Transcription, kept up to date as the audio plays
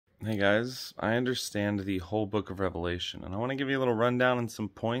Hey guys, I understand the whole book of Revelation, and I want to give you a little rundown and some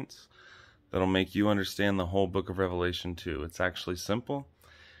points that'll make you understand the whole book of Revelation too. It's actually simple,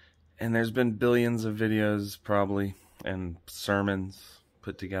 and there's been billions of videos probably, and sermons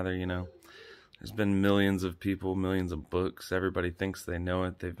put together. There's been millions of people, millions of books. Everybody thinks they know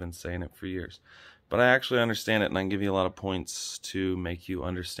it. They've been saying it for years. But I actually understand it, and I can give you a lot of points to make you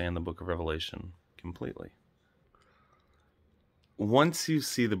understand the book of Revelation completely. Once you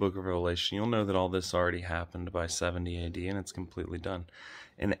see the book of Revelation, you'll know that all this already happened by 70 AD and it's completely done.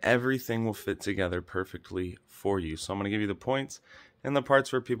 And everything will fit together perfectly for you. So I'm going to give you the points and the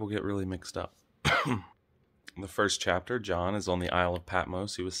parts where people get really mixed up. The first chapter, John is on the Isle of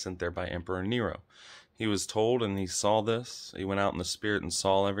Patmos. He was sent there by Emperor Nero. He was told and he saw this. He went out in the spirit and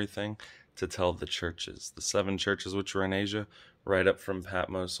saw everything to tell the churches. The 7 churches which were in Asia, right up from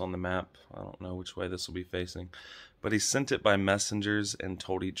Patmos on the map. I don't know which way this will be facing. But he sent it by messengers and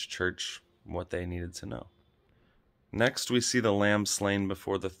told each church what they needed to know. Next, we see the lamb slain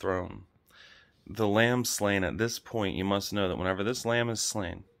before the throne. The lamb slain, at this point, you must know that whenever this lamb is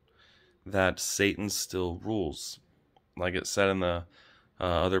slain, that Satan still rules. Like it said in the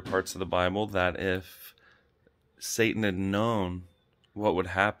other parts of the Bible, that if Satan had known what would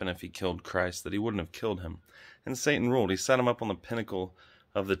happen if he killed Christ, that he wouldn't have killed him. And Satan ruled. He set him up on the pinnacle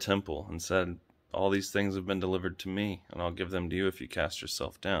of the temple and said, all these things have been delivered to me, and I'll give them to you if you cast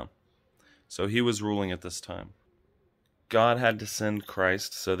yourself down. So he was ruling at this time. God had to send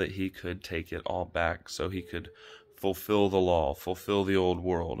Christ so that he could take it all back, so he could fulfill the law, fulfill the old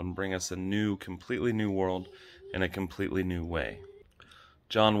world, and bring us a new, completely new world in a completely new way.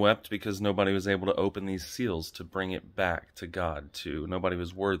 John wept because nobody was able to open these seals to bring it back to God. Nobody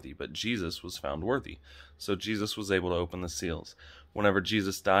was worthy, but Jesus was found worthy. So Jesus was able to open the seals. Whenever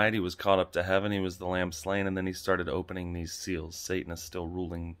Jesus died, he was caught up to heaven. He was the lamb slain, and then he started opening these seals. Satan is still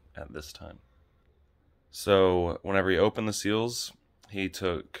ruling at this time. So whenever he opened the seals, he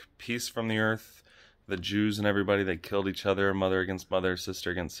took peace from the earth. The Jews and everybody, they killed each other, mother against mother, sister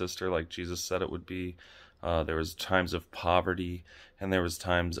against sister, like Jesus said it would be. There was times of poverty, and there was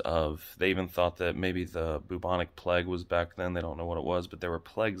times of, they even thought that maybe the bubonic plague was back then. They don't know what it was, but there were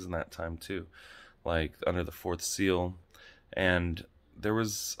plagues in that time too, like under the 4th seal. And there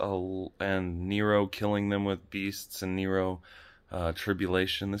was and Nero killing them with beasts, and Nero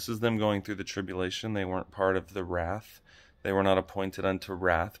tribulation. This is them going through the tribulation. They weren't part of the wrath. They were not appointed unto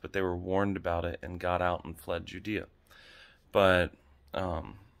wrath, but they were warned about it and got out and fled Judea. But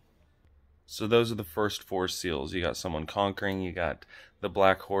so those are the first 4 seals. You got someone conquering, you got the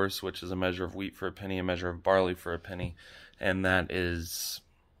black horse, which is a measure of wheat for a penny, a measure of barley for a penny, and that is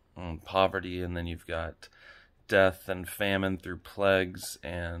poverty. And then you've got death and famine through plagues,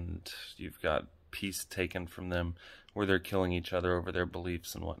 and you've got peace taken from them where they're killing each other over their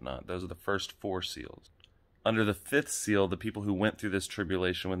beliefs and whatnot. Those are the first 4 seals. Under the 5th seal, the people who went through this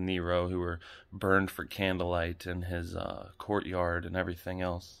tribulation with Nero, who were burned for candlelight in his courtyard and everything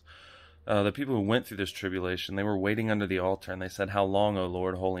else, the people who went through this tribulation, they were waiting under the altar, and they said, "How long, O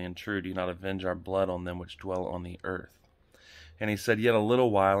Lord, holy and true, do you not avenge our blood on them which dwell on the earth?" And he said, "Yet a little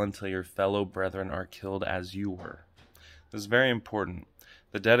while until your fellow brethren are killed as you were." This is very important.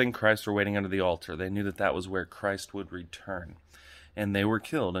 The dead in Christ were waiting under the altar. They knew that that was where Christ would return. And they were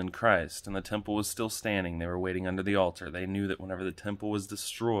killed in Christ, and the temple was still standing. They were waiting under the altar. They knew that whenever the temple was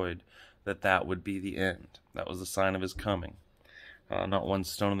destroyed, that would be the end. That was the sign of his coming. Not one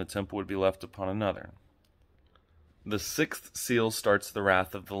stone in the temple would be left upon another. The 6th seal starts the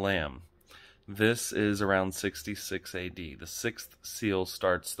wrath of the Lamb. This is around 66 AD. The 6th seal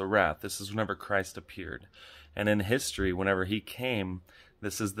starts the wrath. This is whenever Christ appeared. And in history, whenever he came,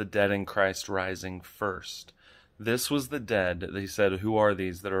 this is the dead in Christ rising first. This was the dead. He said, "Who are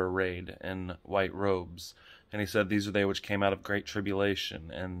these that are arrayed in white robes?" And he said, "These are they which came out of great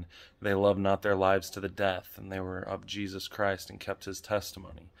tribulation, and they loved not their lives to the death, and they were of Jesus Christ and kept his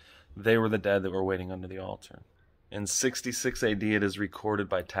testimony." They were the dead that were waiting under the altar. In 66 AD, it is recorded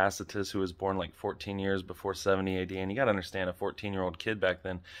by Tacitus, who was born like 14 years before 70 AD. And you got to understand, a 14-year-old kid back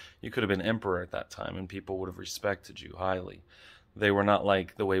then, you could have been emperor at that time, and people would have respected you highly. They were not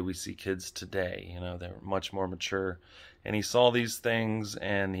like the way we see kids today. They were much more mature. And he saw these things,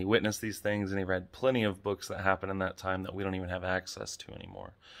 and he witnessed these things, and he read plenty of books that happened in that time that we don't even have access to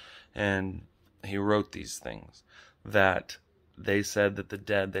anymore. And he wrote these things that they said that the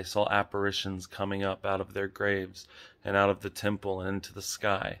dead, they saw apparitions coming up out of their graves and out of the temple and into the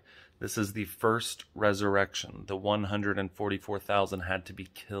sky. This is the first resurrection. The 144,000 had to be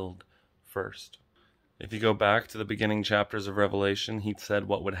killed first. If you go back to the beginning chapters of Revelation, he said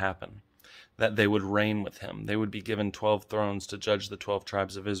what would happen. that they would reign with him. They would be given 12 thrones to judge the 12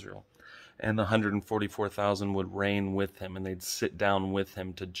 tribes of Israel. And the 144,000 would reign with him, and they'd sit down with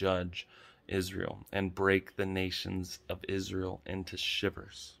him to judge Israel and break the nations of Israel into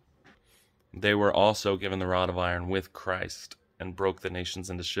shivers. They were also given the rod of iron with Christ and broke the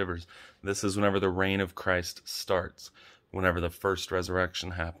nations into shivers. This is whenever the reign of Christ starts, whenever the first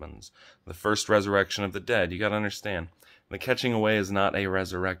resurrection happens. The first resurrection of the dead. You got to understand, the catching away is not a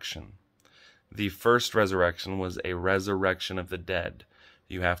resurrection. The first resurrection was a resurrection of the dead.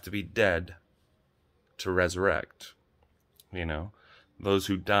 You have to be dead to resurrect. You know, those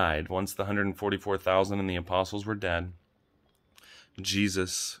who died, once the 144,000 and the apostles were dead,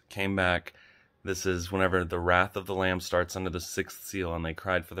 Jesus came back. This is whenever the wrath of the Lamb starts under the sixth seal, and they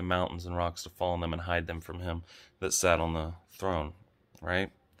cried for the mountains and rocks to fall on them and hide them from him that sat on the throne,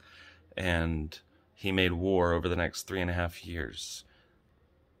 right? And he made war over the next 3.5 years.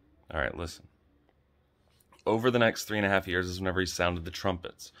 All right, listen. Over the next 3.5 years is whenever he sounded the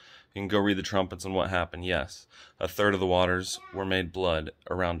trumpets. You can go read the trumpets and what happened. Yes, a third of the waters were made blood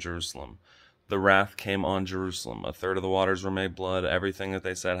around Jerusalem. The wrath came on Jerusalem. A third of the waters were made blood. Everything that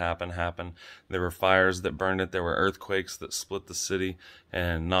they said happened. There were fires that burned it. There were earthquakes that split the city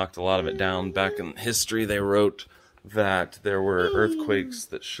and knocked a lot of it down. Back in history, they wrote that there were earthquakes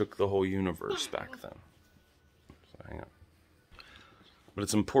that shook the whole universe back then. So hang on. But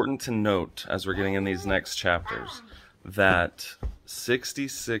it's important to note, as we're getting in these next chapters, that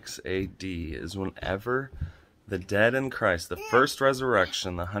 66 AD is whenever the dead in Christ, the first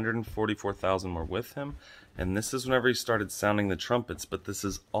resurrection, the 144,000 were with him, and this is whenever he started sounding the trumpets, but this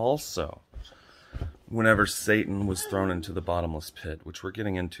is also whenever Satan was thrown into the bottomless pit, which we're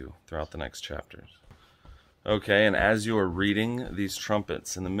getting into throughout the next chapters. Okay, and as you are reading these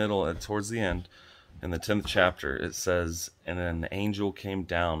trumpets, in the middle and towards the end, in the 10th chapter, it says, and an angel came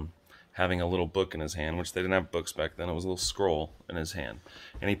down having a little book in his hand, which they didn't have books back then. It was a little scroll in his hand.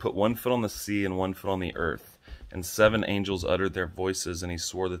 And he put one foot on the sea and one foot on the earth. And 7 angels uttered their voices, and he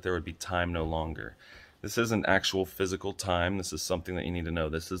swore that there would be time no longer. This isn't actual physical time. This is something that you need to know.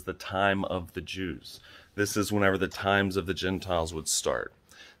 This is the time of the Jews. This is whenever the times of the Gentiles would start.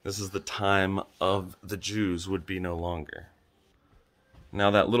 This is the time of the Jews would be no longer. Now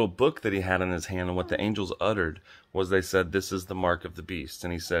that little book that he had in his hand, and what the angels uttered was, they said, this is the mark of the beast.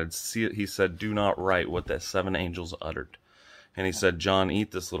 And he said, do not write what the 7 angels uttered. And he said, John,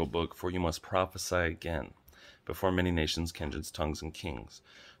 eat this little book, for you must prophesy again before many nations, kindreds, tongues, and kings.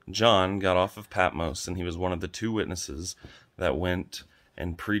 John got off of Patmos, and he was one of the 2 witnesses that went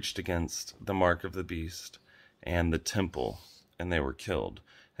and preached against the mark of the beast and the temple, and they were killed.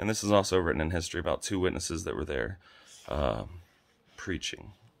 And this is also written in history about 2 witnesses that were there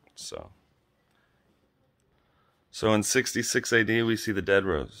preaching. So in 66 AD, we see the dead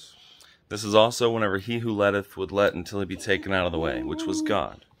rose. This is also whenever he who letteth would let until he be taken out of the way, which was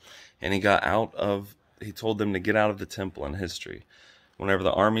God. And he told them to get out of the temple in history. Whenever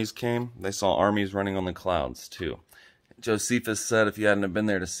the armies came, they saw armies running on the clouds too. Josephus said if you hadn't have been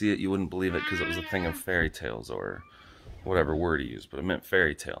there to see it, you wouldn't believe it, because it was a thing of fairy tales, or whatever word he used, but it meant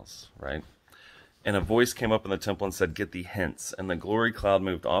fairy tales, right? And a voice came up in the temple and said, get thee hence. And the glory cloud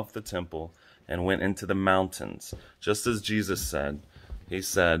moved off the temple and went into the mountains. Just as Jesus said, he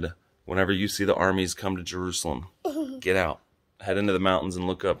said, whenever you see the armies come to Jerusalem, get out, head into the mountains and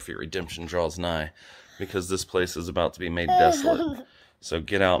look up, for your redemption draws nigh, because this place is about to be made desolate. So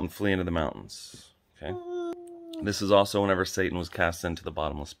get out and flee into the mountains. Okay. This is also whenever Satan was cast into the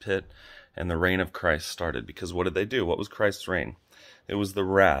bottomless pit and the reign of Christ started. Because what did they do? What was Christ's reign? It was the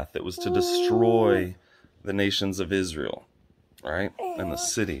wrath. It was to destroy the nations of Israel, right? And the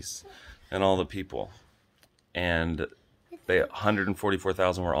cities and all the people. And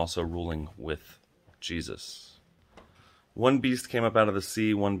 144,000 were also ruling with Jesus. 1 beast came up out of the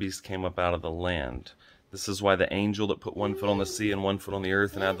sea, 1 beast came up out of the land. This is why the angel that put 1 foot on the sea and 1 foot on the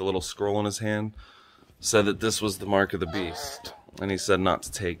earth and had the little scroll in his hand said that this was the mark of the beast. And he said not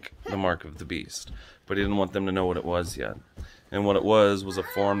to take the mark of the beast. But he didn't want them to know what it was yet. And what it was a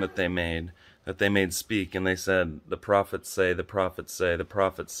form that they made speak. And they said, the prophets say, the prophets say, the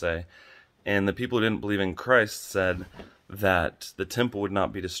prophets say. And the people who didn't believe in Christ said that the temple would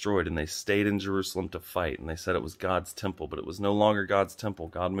not be destroyed. And they stayed in Jerusalem to fight. And they said it was God's temple, but it was no longer God's temple.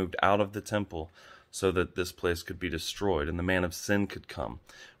 God moved out of the temple so that this place could be destroyed. And the man of sin could come,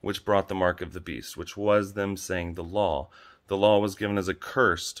 which brought the mark of the beast, which was them saying the law. The law was given as a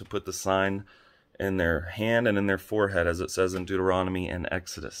curse to put the sign in their hand and in their forehead, as it says in Deuteronomy and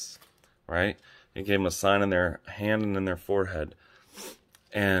Exodus, right? He gave them a sign in their hand and in their forehead.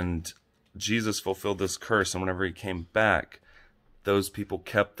 And Jesus fulfilled this curse, and whenever he came back, those people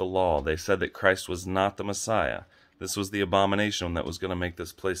kept the law. They said that Christ was not the Messiah. This was the abomination that was going to make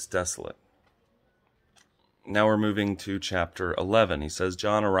this place desolate. Now we're moving to chapter 11. He says,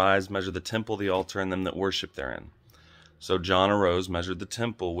 John, arise, measure the temple, the altar, and them that worship therein. So John arose, measured the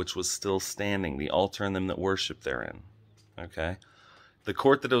temple, which was still standing, the altar, and them that worship therein. Okay? The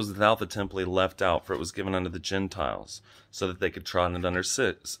court that was without the temple he left out, for it was given unto the Gentiles, so that they could trod it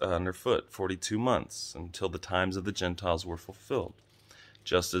underfoot 42 months, until the times of the Gentiles were fulfilled.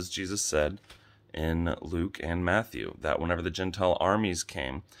 Just as Jesus said in Luke and Matthew, that whenever the Gentile armies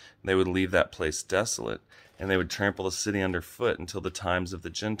came, they would leave that place desolate, and they would trample the city underfoot until the times of the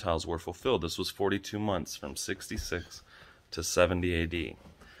Gentiles were fulfilled. This was 42 months, from 66 to 70 AD.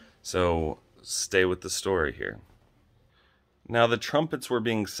 So stay with the story here. Now the trumpets were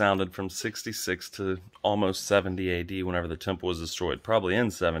being sounded from 66 to almost 70 AD whenever the temple was destroyed. Probably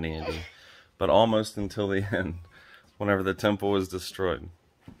in 70 AD, but almost until the end whenever the temple was destroyed.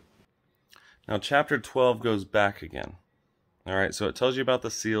 Now chapter 12 goes back again. Alright, so it tells you about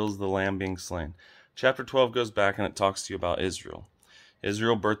the seals, the lamb being slain. Chapter 12 goes back and it talks to you about Israel.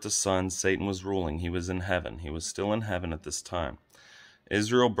 Israel birthed a son. Satan was ruling. He was in heaven. He was still in heaven at this time.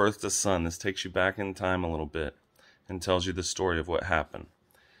 Israel birthed a son. This takes you back in time a little bit and tells you the story of what happened.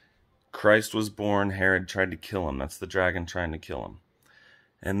 Christ was born. Herod tried to kill him. That's the dragon trying to kill him.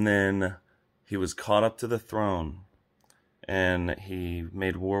 And then he was caught up to the throne, and he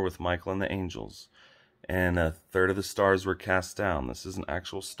made war with Michael and the angels. And a third of the stars were cast down. This isn't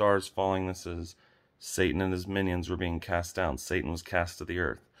actual stars falling. This is Satan and his minions were being cast down. Satan was cast to the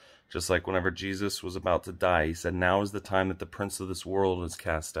earth. Just like whenever Jesus was about to die, he said, now is the time that the prince of this world is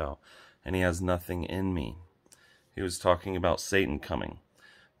cast out, and he has nothing in me. He was talking about Satan coming.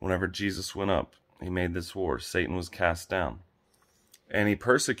 Whenever Jesus went up, he made this war. Satan was cast down. And he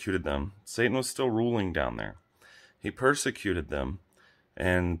persecuted them. Satan was still ruling down there. He persecuted them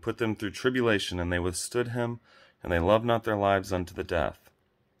and put them through tribulation, and they withstood him, and they loved not their lives unto the death.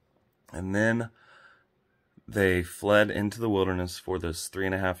 And then they fled into the wilderness for this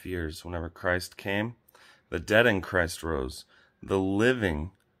 3.5 years. Whenever Christ came, the dead in Christ rose. The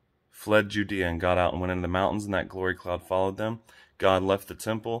living fled Judea and got out and went into the mountains, and that glory cloud followed them. God left the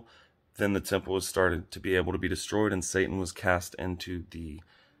temple. Then the temple was started to be able to be destroyed, and Satan was cast into the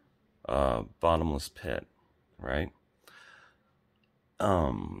bottomless pit, right?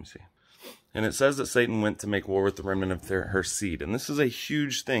 Let me see. And it says that Satan went to make war with the remnant of her seed. And this is a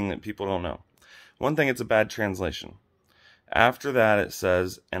huge thing that people don't know. One thing, it's a bad translation. After that, it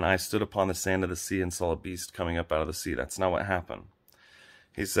says, and I stood upon the sand of the sea and saw a beast coming up out of the sea. That's not what happened.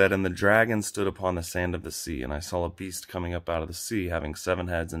 He said, and the dragon stood upon the sand of the sea, and I saw a beast coming up out of the sea, having 7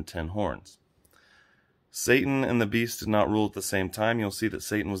 heads and 10 horns. Satan and the beast did not rule at the same time. You'll see that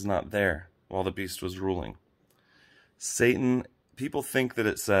Satan was not there while the beast was ruling. Satan, people think that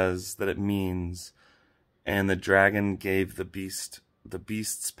it says that it means, and the dragon gave the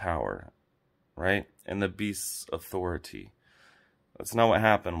beast's power, right? And the beast's authority. That's not what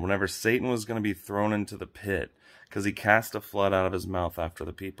happened. Whenever Satan was going to be thrown into the pit, because he cast a flood out of his mouth after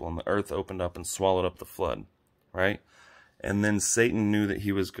the people, and the earth opened up and swallowed up the flood, right? And then Satan knew that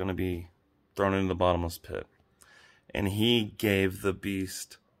he was going to be thrown into the bottomless pit. And he gave the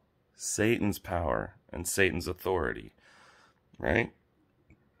beast Satan's power and Satan's authority, right?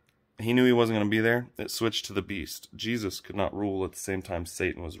 He knew he wasn't going to be there. It switched to the beast. Jesus could not rule at the same time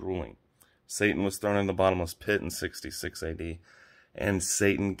Satan was ruling. Satan was thrown in the bottomless pit in 66 AD. And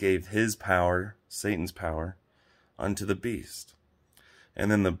Satan gave his power, Satan's power, unto the beast.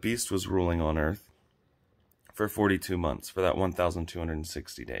 And then the beast was ruling on earth for 42 months, for that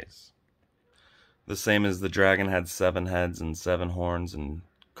 1,260 days. The same as the dragon had 7 heads and 7 horns and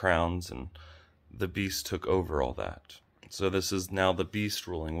crowns, and the beast took over all that. So this is now the beast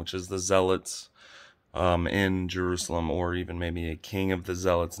ruling, which is the zealots in Jerusalem, or even maybe a king of the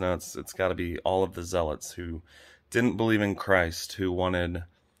zealots. No, it's got to be all of the zealots who didn't believe in Christ, who wanted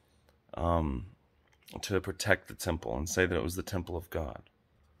to protect the temple and say that it was the temple of God.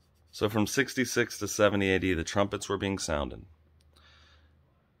 So from 66 to 70 AD, the trumpets were being sounded.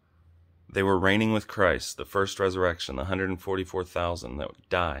 They were reigning with Christ, the first resurrection. The 144,000 that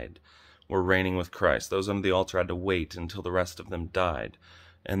died were reigning with Christ. Those under the altar had to wait until the rest of them died.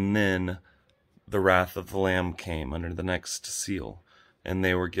 And then the wrath of the Lamb came under the next seal. And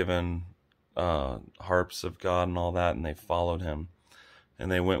they were given harps of God and all that, and they followed him.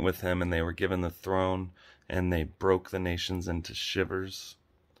 And they went with him, and they were given the throne, and they broke the nations into shivers.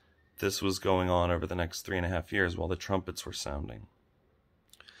 This was going on over the next 3.5 years while the trumpets were sounding.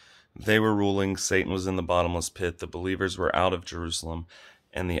 They were ruling. Satan was in the bottomless pit. The believers were out of Jerusalem.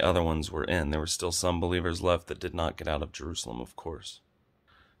 and the other ones were in. There were still some believers left that did not get out of Jerusalem, of course.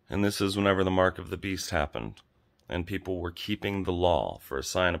 And this is whenever the mark of the beast happened, and people were keeping the law for a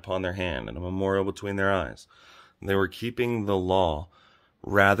sign upon their hand and a memorial between their eyes. They were keeping the law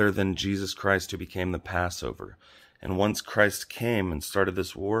rather than Jesus Christ, who became the Passover. And once Christ came and started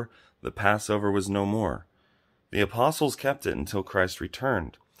this war, the Passover was no more. The apostles kept it until Christ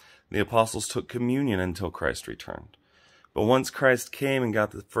returned. The apostles took communion until Christ returned. But once Christ came and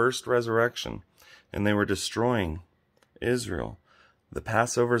got the first resurrection, and they were destroying Israel, the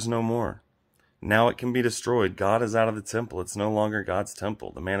Passover is no more. Now it can be destroyed. God is out of the temple. It's no longer God's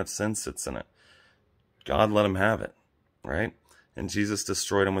temple. The man of sin sits in it. God let him have it, right? And Jesus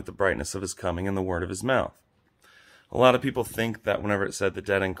destroyed him with the brightness of his coming and the word of his mouth. A lot of people think that whenever it said the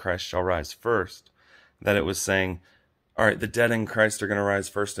dead in Christ shall rise first, that it was saying, all right, the dead in Christ are going to rise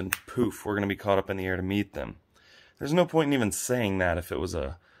first and poof, we're going to be caught up in the air to meet them. There's no point in even saying that if it was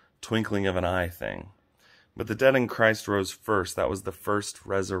a twinkling of an eye thing. But the dead in Christ rose first. That was the first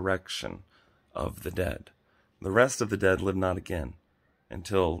resurrection of the dead. The rest of the dead lived not again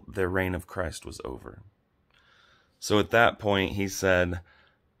until their reign of Christ was over. So at that point, he said,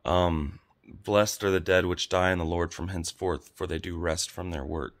 blessed are the dead which die in the Lord from henceforth, for they do rest from their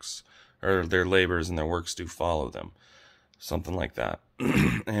works, or their labors and their works do follow them. Something like that.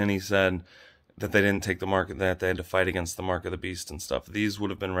 And he said that they didn't take the mark, that they had to fight against the mark of the beast and stuff. These would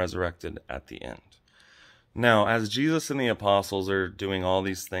have been resurrected at the end. Now, as Jesus and the apostles are doing all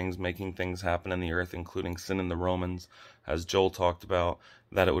these things, making things happen in the earth, including sending the Romans, as Joel talked about,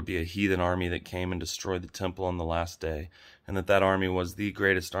 that it would be a heathen army that came and destroyed the temple on the last day, and that army was the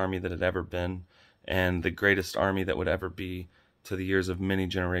greatest army that had ever been, and the greatest army that would ever be to the years of many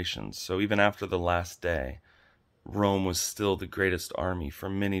generations. So even after the last day, Rome was still the greatest army for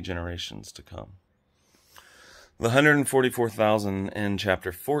many generations to come. The 144,000 in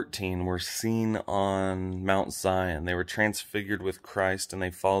chapter 14 were seen on Mount Zion. They were transfigured with Christ, and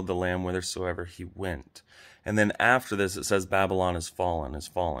they followed the Lamb whithersoever he went. And then after this, it says Babylon is fallen, is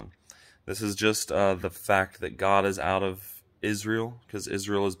fallen. This is just the fact that God is out of Israel, because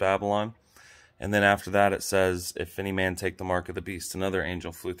Israel is Babylon. And then after that, it says, if any man take the mark of the beast, another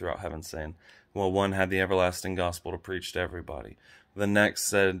angel flew throughout heaven, saying, well, one had the everlasting gospel to preach to everybody. The next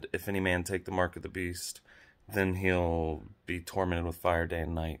said, if any man take the mark of the beast, then he'll be tormented with fire day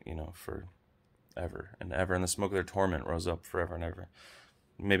and night, forever and ever. And the smoke of their torment rose up forever and ever.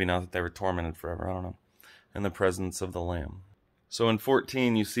 Maybe not that they were tormented forever, I don't know. In the presence of the Lamb. So in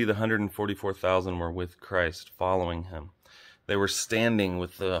 14, you see the 144,000 were with Christ, following him. They were standing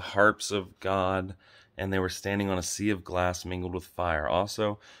with the harps of God, and they were standing on a sea of glass mingled with fire.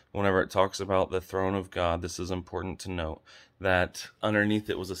 Also, whenever it talks about the throne of God, this is important to note, that underneath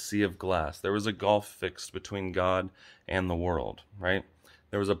it was a sea of glass. There was a gulf fixed between God and the world, right?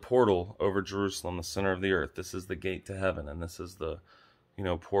 There was a portal over Jerusalem, the center of the earth. This is the gate to heaven, and this is the,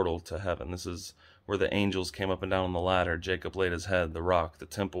 portal to heaven. This is where the angels came up and down on the ladder. Jacob laid his head, the rock, the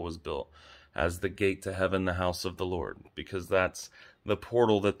temple was built as the gate to heaven, the house of the Lord, because that's the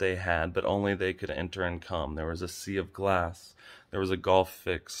portal that they had, but only they could enter and come. There was a sea of glass. There was a gulf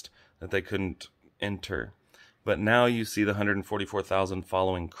fixed that they couldn't enter. But now you see the 144,000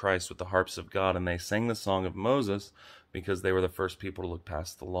 following Christ with the harps of God, and they sang the song of Moses because they were the first people to look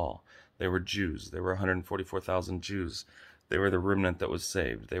past the law. They were Jews. There were 144,000 Jews. They were the remnant that was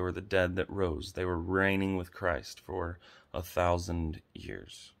saved. They were the dead that rose. They were reigning with Christ for 1,000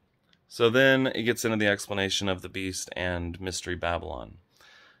 years. So then it gets into the explanation of the beast and Mystery Babylon.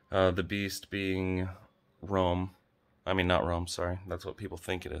 The beast being Rome. I mean, not Rome, sorry. That's what people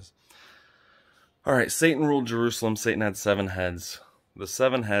think it is. All right, Satan ruled Jerusalem. Satan had 7 heads. The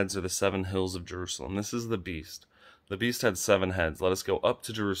 7 heads are the 7 hills of Jerusalem. This is the beast. The beast had 7 heads. Let us go up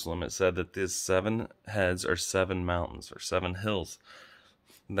to Jerusalem. It said that these 7 heads are 7 mountains or 7 hills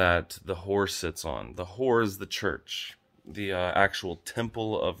that the whore sits on. The whore is the church, the actual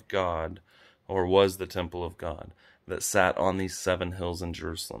temple of God, or was the temple of God, that sat on these 7 hills in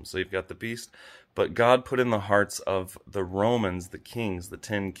Jerusalem. So you've got the beast, but God put in the hearts of the Romans, the kings, the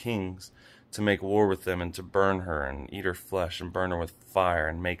 10 kings, to make war with them and to burn her and eat her flesh and burn her with fire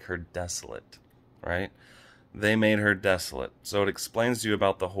and make her desolate, right? They made her desolate. So it explains to you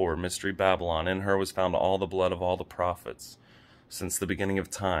about the whore, Mystery Babylon. In her was found all the blood of all the prophets since the beginning of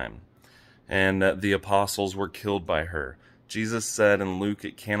time. And the apostles were killed by her. Jesus said in Luke,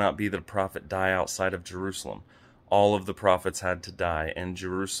 it cannot be that a prophet die outside of Jerusalem. All of the prophets had to die in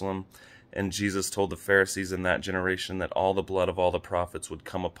Jerusalem. And Jesus told the Pharisees in that generation that all the blood of all the prophets would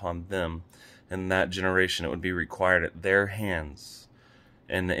come upon them. In that generation, it would be required at their hands.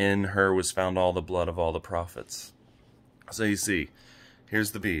 And in her was found all the blood of all the prophets. So you see,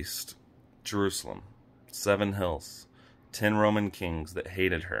 Here's the beast, Jerusalem, 7 hills, 10 Roman kings that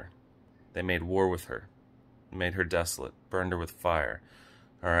hated her. They made war with her, made her desolate, burned her with fire.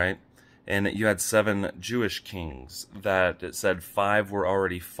 All right? And you had 7 Jewish kings that it said 5 were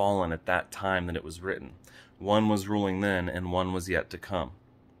already fallen at that time that it was written. 1 was ruling then, and 1 was yet to come.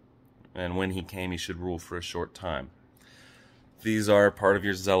 And when he came, he should rule for a short time. These are part of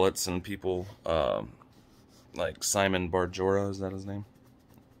your zealots and people like Simon Bar-Jonah, is that his name?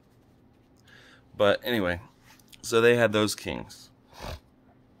 But anyway, so they had those kings.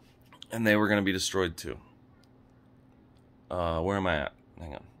 And they were going to be destroyed too. Where am I at?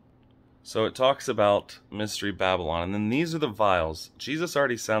 Hang on. So it talks about Mystery Babylon. And then these are the vials. Jesus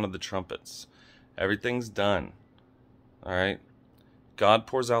already sounded the trumpets. Everything's done. Alright? God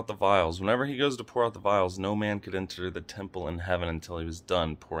pours out the vials. Whenever he goes to pour out the vials, no man could enter the temple in heaven until he was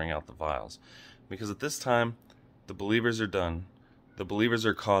done pouring out the vials. Because at this time, the believers are done. The believers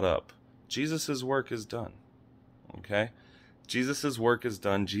are caught up. Jesus' work is done. Okay? Jesus' work is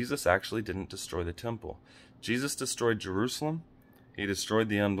done. Jesus actually didn't destroy the temple. Jesus destroyed Jerusalem. He destroyed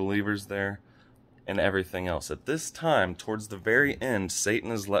the unbelievers there and everything else. At this time, towards the very end,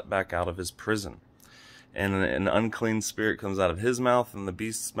 Satan is let back out of his prison. And an unclean spirit comes out of his mouth and the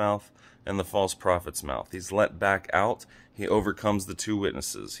beast's mouth and the false prophet's mouth. He's let back out. He overcomes the 2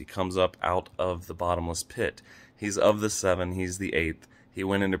 witnesses. He comes up out of the bottomless pit. He's of the 7. He's the 8th. He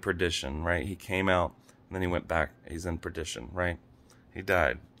went into perdition, right? He came out and then he went back. He's in perdition, right? He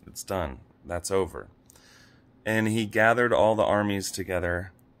died. It's done. That's over. And he gathered all the armies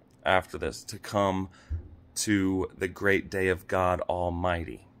together after this to come to the great day of God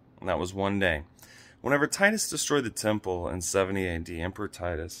Almighty. And that was one day. Whenever Titus destroyed the temple in 70 AD, Emperor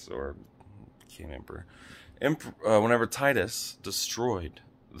Titus, or King Emperor, whenever Titus destroyed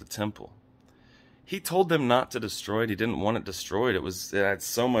the temple, he told them not to destroy it. He didn't want it destroyed. It had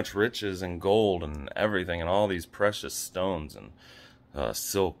so much riches and gold and everything and all these precious stones and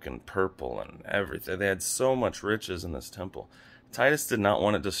silk and purple and everything. They had so much riches in this temple. Titus did not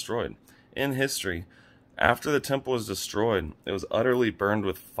want it destroyed. In history, after the temple was destroyed, it was utterly burned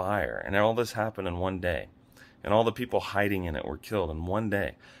with fire. And all this happened in one day. And all the people hiding in it were killed in one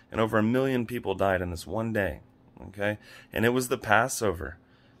day. And over 1 million people died in this one day. Okay? And it was the Passover.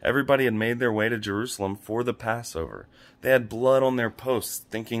 Everybody had made their way to Jerusalem for the Passover. They had blood on their posts,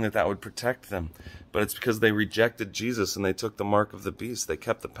 thinking that that would protect them. But it's because they rejected Jesus and they took the mark of the beast. They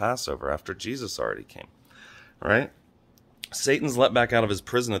kept the Passover after Jesus already came. Right? Satan's let back out of his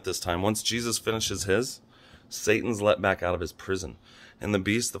prison at this time. Once Jesus finishes his, Satan's let back out of his prison. And the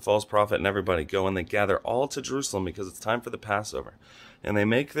beast, the false prophet, and everybody go and they gather all to Jerusalem because it's time for the Passover. And they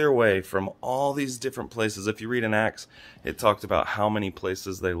make their way from all these different places. If you read in Acts, it talked about how many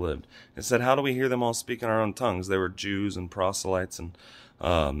places they lived. It said, how do we hear them all speak in our own tongues? They were Jews and proselytes and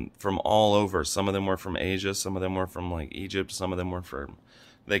from all over. Some of them were from Asia. Some of them were from like Egypt. Some of them were from...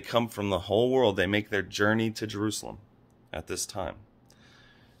 They come from the whole world. They make their journey to Jerusalem at this time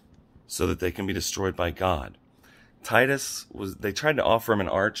so that they can be destroyed by God. Titus they tried to offer him an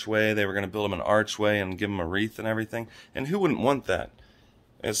archway. They were going to build him an archway and give him a wreath and everything. And who wouldn't want that?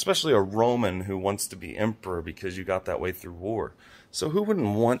 Especially a Roman who wants to be emperor because you got that way through war. So who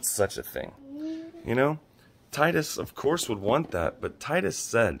wouldn't want such a thing? You know? Titus, of course, would want that. But Titus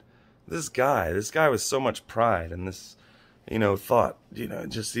said, this guy with so much pride and this, thought,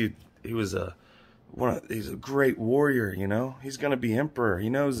 just he was he's a great warrior, He's going to be emperor. He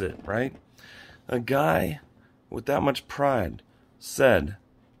knows it, right? A guy with that much pride said,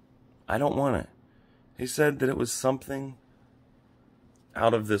 I don't want it. He said that it was something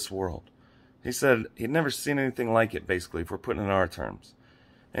out of this world. He said he'd never seen anything like it, basically, if we're putting it in our terms.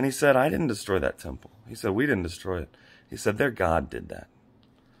 And he said, I didn't destroy that temple. He said, we didn't destroy it. He said, their God did that.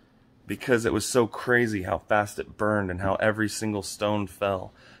 Because it was so crazy how fast it burned and how every single stone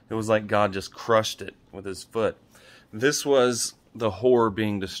fell. It was like God just crushed it with his foot. This was the whore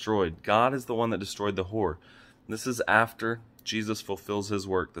being destroyed. God is the one that destroyed the whore. This is after Jesus fulfills his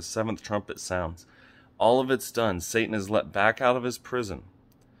work. The 7th trumpet sounds. All of it's done. Satan is let back out of his prison.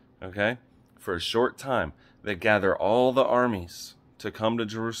 Okay? For a short time. They gather all the armies to come to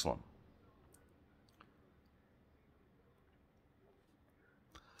Jerusalem.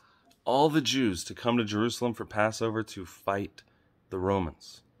 All the Jews to come to Jerusalem for Passover to fight the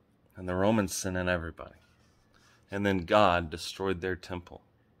Romans. And the Romans sent in everybody. And then God destroyed their temple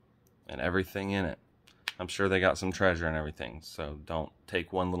and everything in it. I'm sure they got some treasure and everything. So don't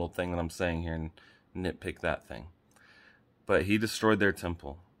take one little thing that I'm saying here and nitpick that thing. But he destroyed their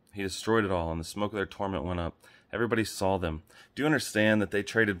temple. He destroyed it all, and the smoke of their torment went up. Everybody saw them. Do you understand that they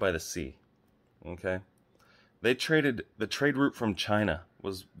traded by the sea? Okay? They traded, the trade route from China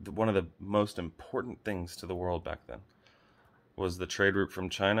was one of the most important things to the world back then, was the trade route from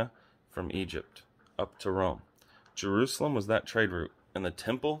China, from Egypt, up to Rome. Jerusalem was that trade route, and the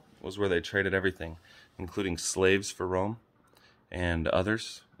temple was where they traded everything, including slaves for Rome and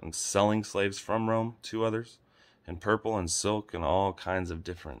others, and selling slaves from Rome to others, and purple and silk and all kinds of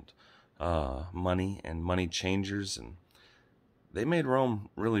different money and money changers, and they made Rome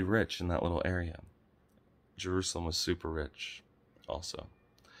really rich in that little area. Jerusalem was super rich also.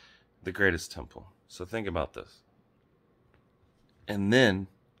 The greatest temple. So think about this. And then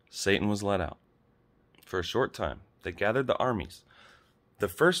Satan was let out for a short time. They gathered the armies. The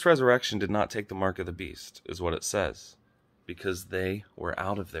first resurrection did not take the mark of the beast, is what it says, because they were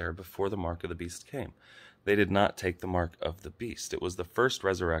out of there before the mark of the beast came. They did not take the mark of the beast. It was the first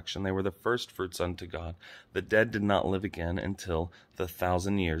resurrection. They were the first fruits unto God. The dead did not live again until the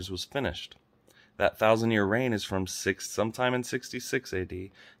 1,000 years was finished. That 1,000-year reign is from sometime in 66 AD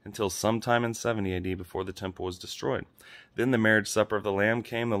until sometime in 70 AD before the temple was destroyed. Then the marriage supper of the Lamb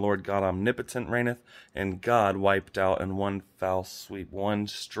came. The Lord God omnipotent reigneth, and God wiped out in one foul sweep, one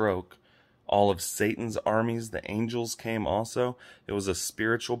stroke, all of Satan's armies. The angels came also. It was a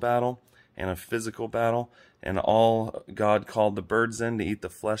spiritual battle and a physical battle, and all God called the birds in to eat the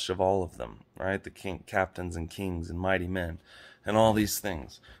flesh of all of them, right? The captains and kings and mighty men and all these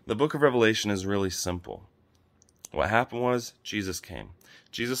things. The book of Revelation is really simple. What happened was Jesus came.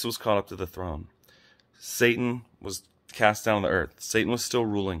 Jesus was caught up to the throne. Satan was cast down to the earth. Satan was still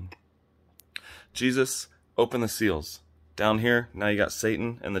ruling. Jesus opened the seals. Down here, now you got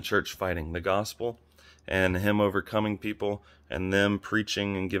Satan and the church fighting. The gospel and him overcoming people and them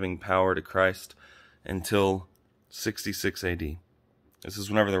preaching and giving power to Christ until 66 AD. This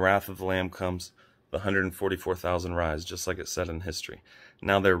is whenever the wrath of the Lamb comes. The 144,000 rise, just like it said in history.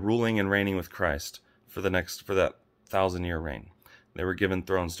 Now they're ruling and reigning with Christ for that 1,000-year reign. They were given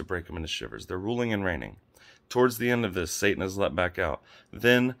thrones to break them into shivers. They're ruling and reigning. Towards the end of this, Satan is let back out.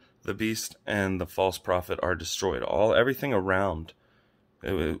 Then the beast and the false prophet are destroyed. Everything around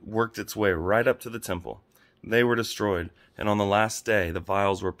it worked its way right up to the temple. They were destroyed. And on the last day, the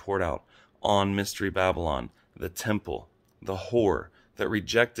vials were poured out on Mystery Babylon, the temple, the whore that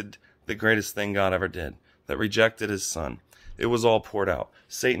rejected the greatest thing God ever did, that rejected his son. It was all poured out.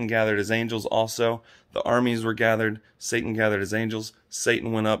 Satan gathered his angels also. The armies were gathered. Satan gathered his angels.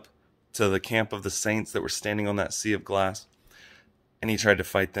 Satan went up to the camp of the saints that were standing on that sea of glass, and he tried to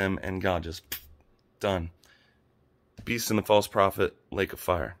fight them, and God just, done. Beast and the false prophet, lake of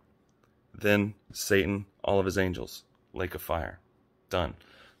fire. Then Satan, all of his angels, lake of fire. Done.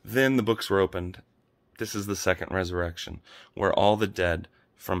 Then the books were opened. This is the second resurrection, where all the dead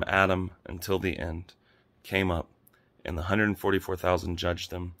from Adam until the end came up, and the 144,000 judged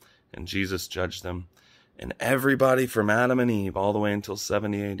them, and Jesus judged them, and everybody from Adam and Eve all the way until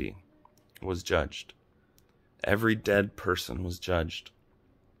 70 AD was judged. Every dead person was judged.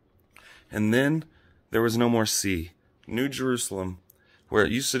 And then there was no more sea. New Jerusalem, where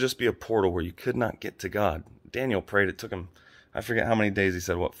it used to just be a portal where you could not get to God. Daniel prayed. It took him, I forget how many days he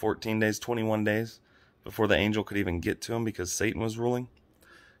said, 14 days, 21 days before the angel could even get to him because Satan was ruling.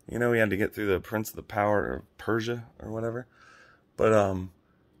 You know, he had to get through the prince of the power of Persia or whatever. But,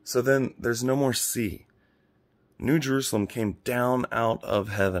 so then there's no more sea. New Jerusalem came down out of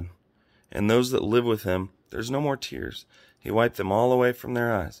heaven. And those that live with him, there's no more tears. He wiped them all away from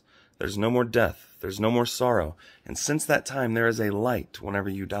their eyes. There's no more death. There's no more sorrow. And since that time, there is a light whenever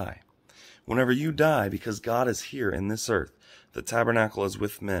you die. Whenever you die, because God is here in this earth, the tabernacle is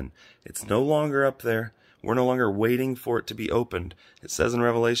with men. It's no longer up there. We're no longer waiting for it to be opened. It says in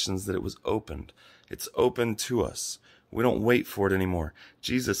Revelations that it was opened. It's open to us. We don't wait for it anymore.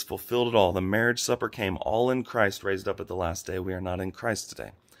 Jesus fulfilled it all. The marriage supper came all in Christ, raised up at the last day. We are not in Christ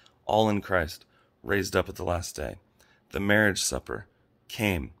today. All in Christ, raised up at the last day. The marriage supper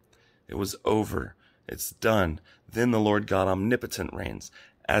came. It was over. It's done. Then the Lord God omnipotent reigns.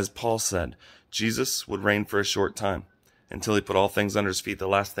 As Paul said, Jesus would reign for a short time until he put all things under his feet, the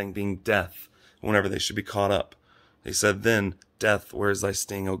last thing being death, whenever they should be caught up. He said, then, death, where is thy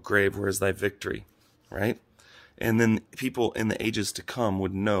sting? O grave, where is thy victory? Right? And then people in the ages to come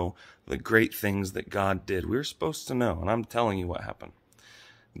would know the great things that God did. We were supposed to know, and I'm telling you what happened.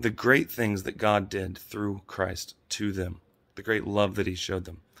 The great things that God did through Christ to them. The great love that he showed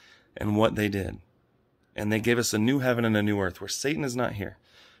them. And what they did. And they gave us a new heaven and a new earth where Satan is not here.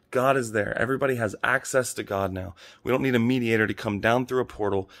 God is there. Everybody has access to God now. We don't need a mediator to come down through a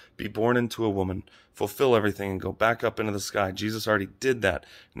portal, be born into a woman, fulfill everything, and go back up into the sky. Jesus already did that.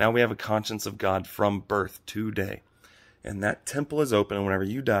 Now we have a conscience of God from birth today. And that temple is open, and whenever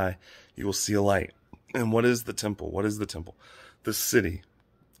you die, you will see a light. And what is the temple? What is the temple? The city.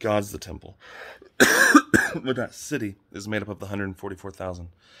 God's the temple. But that city is made up of the 144,000.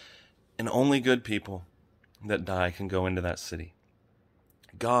 And only good people that die can go into that city.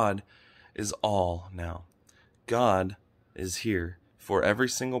 God is all now. God is here for every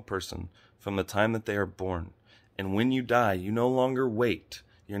single person from the time that they are born. And when you die, you no longer wait.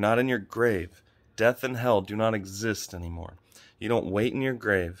 You're not in your grave. Death and hell do not exist anymore. You don't wait in your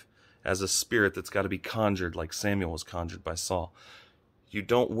grave as a spirit that's got to be conjured like Samuel was conjured by Saul. You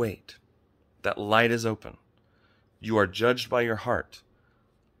don't wait. That light is open. You are judged by your heart.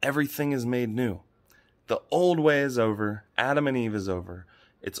 Everything is made new. The old way is over. Adam and Eve is over.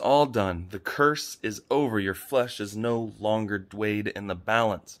 It's all done. The curse is over. Your flesh is no longer weighed in the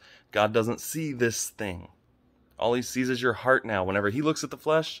balance. God doesn't see this thing. All he sees is your heart now. Whenever he looks at the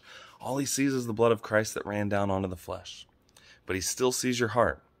flesh, all he sees is the blood of Christ that ran down onto the flesh. But he still sees your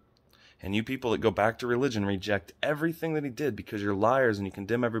heart. And you people that go back to religion reject everything that he did because you're liars and you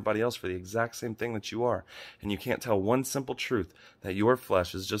condemn everybody else for the exact same thing that you are. And you can't tell one simple truth, that your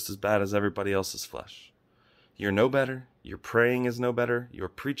flesh is just as bad as everybody else's flesh. You're no better, your praying is no better, your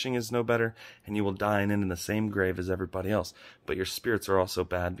preaching is no better, and you will die and end in the same grave as everybody else. But your spirits are also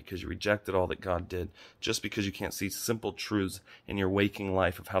bad because you rejected all that God did, just because you can't see simple truths in your waking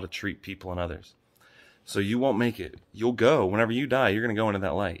life of how to treat people and others. So you won't make it. You'll go. Whenever you die, you're going to go into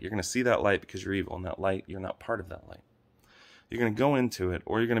that light. You're going to see that light because you're evil, and that light, you're not part of that light. You're going to go into it,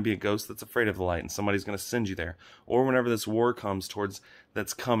 or you're going to be a ghost that's afraid of the light, and somebody's going to send you there. Or whenever this war comes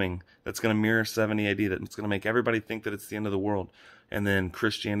that's coming, that's going to mirror 70 AD, that's going to make everybody think that it's the end of the world, and then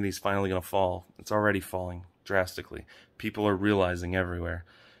Christianity's finally going to fall. It's already falling drastically. People are realizing everywhere.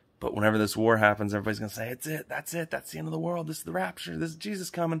 But whenever this war happens, everybody's going to say, it's it, that's the end of the world, this is the rapture, this is Jesus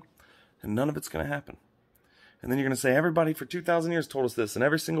coming. And none of it's going to happen. And then you're going to say, everybody for 2,000 years told us this, and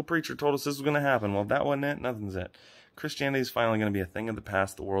every single preacher told us this was going to happen. Well, if that wasn't it, nothing's it. Christianity is finally going to be a thing of the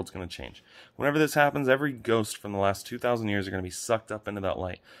past. The world's going to change. Whenever this happens, every ghost from the last 2,000 years are going to be sucked up into that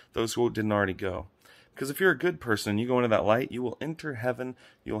light. Those who didn't already go. Because if you're a good person and you go into that light, you will enter heaven.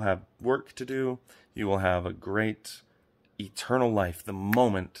 You'll have work to do. You will have a great eternal life the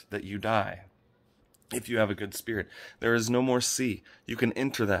moment that you die. If you have a good spirit. There is no more sea. You can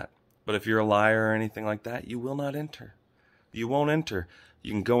enter that. But if you're a liar or anything like that, you will not enter. You won't enter.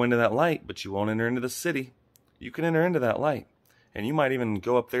 You can go into that light, but you won't enter into the city. You can enter into that light. And you might even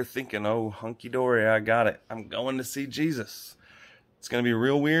go up there thinking, oh, hunky-dory, I got it. I'm going to see Jesus. It's going to be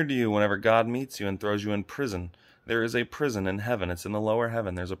real weird to you whenever God meets you and throws you in prison. There is a prison in heaven. It's in the lower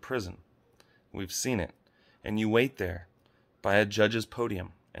heaven. There's a prison. We've seen it. And you wait there by a judge's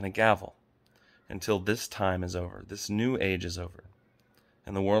podium and a gavel until this time is over. This new age is over.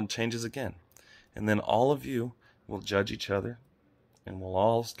 And the world changes again. And then all of you will judge each other. And we'll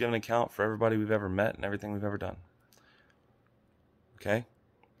all give an account for everybody we've ever met and everything we've ever done. Okay?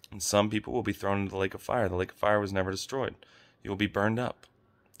 And some people will be thrown into the lake of fire. The lake of fire was never destroyed. You will be burned up.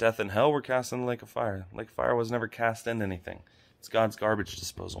 Death and hell were cast in the lake of fire. The lake of fire was never cast into anything. It's God's garbage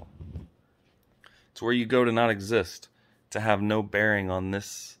disposal. It's where you go to not exist, to have no bearing on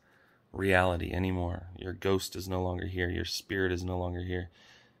this reality anymore. Your ghost is no longer here. Your spirit is no longer here.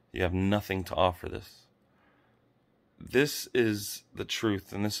 You have nothing to offer this. This is the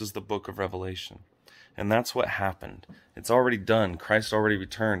truth, and this is the book of Revelation. And that's what happened. It's already done. Christ already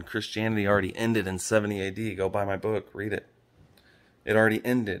returned. Christianity already ended in 70 AD. Go buy my book. Read it. It already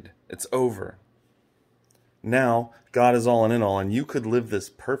ended. It's over. Now, God is all in all, and you could live this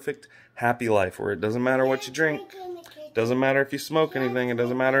perfect, happy life where it doesn't matter what you drink. It doesn't matter if you smoke anything. It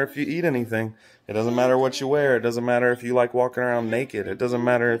doesn't matter if you eat anything. It doesn't matter what you wear. It doesn't matter if you like walking around naked. It doesn't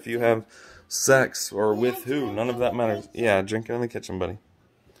matter if you have sex or with who. None of that matters. Yeah, drinking in the kitchen, buddy.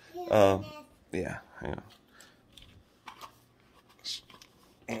 Yeah.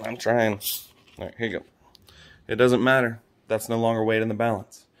 I'm trying. All right, here you go. It doesn't matter. That's no longer weighed in the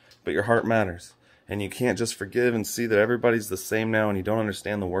balance. But your heart matters. And you can't just forgive and see that everybody's the same now and you don't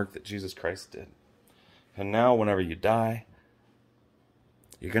understand the work that Jesus Christ did. And now, whenever you die,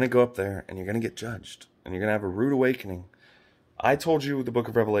 you're going to go up there and you're going to get judged. And you're going to have a rude awakening. I told you the book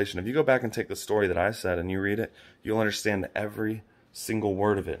of Revelation. If you go back and take the story that I said and you read it, you'll understand every single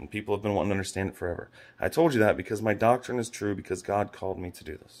word of it. And people have been wanting to understand it forever. I told you that because my doctrine is true, because God called me to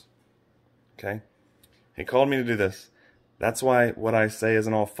do this. Okay? He called me to do this. That's why what I say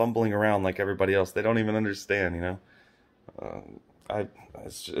isn't all fumbling around like everybody else. They don't even understand, you know.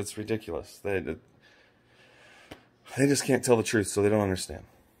 It's ridiculous. They just can't tell the truth, so they don't understand.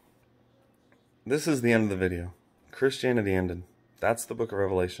 This is the end of the video. Christianity ended. That's the book of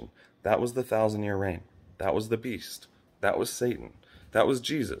Revelation. That was the 1,000-year reign. That was the beast. That was Satan. That was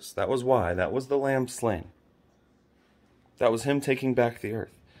Jesus. That was why. That was the Lamb slain. That was him taking back the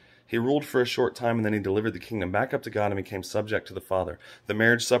earth. He ruled for a short time, and then he delivered the kingdom back up to God and became subject to the Father. The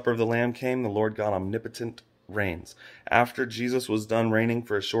marriage supper of the Lamb came. The Lord God omnipotent reigns. After Jesus was done reigning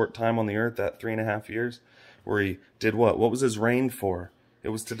for a short time on the earth, that 3.5 years, where he did what? What was his reign for? It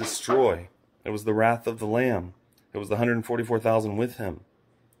was to destroy. It was the wrath of the Lamb. It was the 144,000 with him.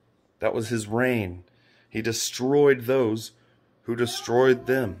 That was his reign. He destroyed those who destroyed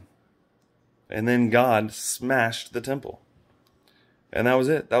them. And then God smashed the temple. And that was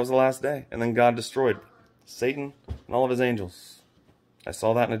it. That was the last day. And then God destroyed Satan and all of his angels. I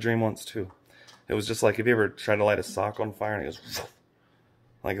saw that in a dream once too. It was just like, have you ever tried to light a sock on fire and it goes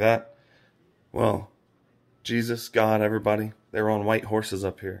like that? Well, Jesus, God, everybody, they were on white horses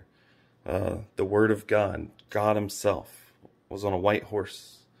up here. The Word of God, God himself, was on a white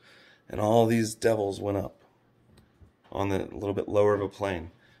horse. And all these devils went up on the little bit lower of a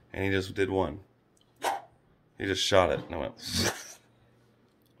plane. And he just did one. He just shot it and it went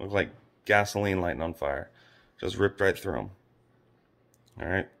looked like gasoline lighting on fire. Just ripped right through him.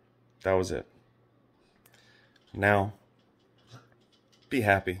 Alright? That was it. Now, be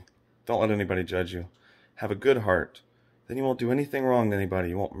happy. Don't let anybody judge you. Have a good heart. Then you won't do anything wrong to anybody.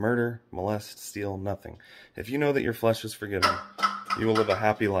 You won't murder, molest, steal, nothing. If you know that your flesh is forgiven, you will live a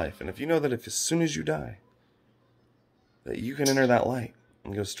happy life. And if you know that if as soon as you die, that you can enter that light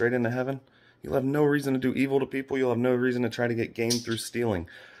and go straight into heaven, you'll have no reason to do evil to people. You'll have no reason to try to get gain through stealing.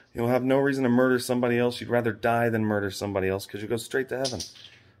 You'll have no reason to murder somebody else. You'd rather die than murder somebody else because you go straight to heaven.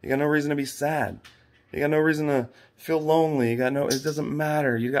 You got no reason to be sad. You got no reason to feel lonely. It doesn't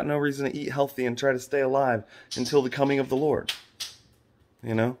matter. You got no reason to eat healthy and try to stay alive until the coming of the Lord.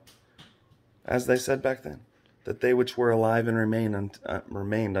 You know? As they said back then, that they which were alive and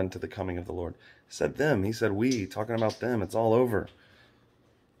remained unto the coming of the Lord. He said them. He said we. Talking about them. It's all over.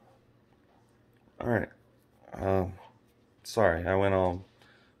 Alright. Sorry, I went all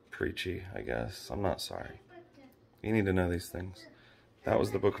preachy, I guess. I'm not sorry. You need to know these things. That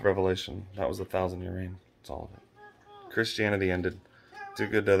was the book of Revelation. That was the 1,000-year reign. That's all of it. Christianity ended. Do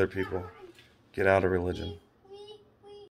good to other people. Get out of religion.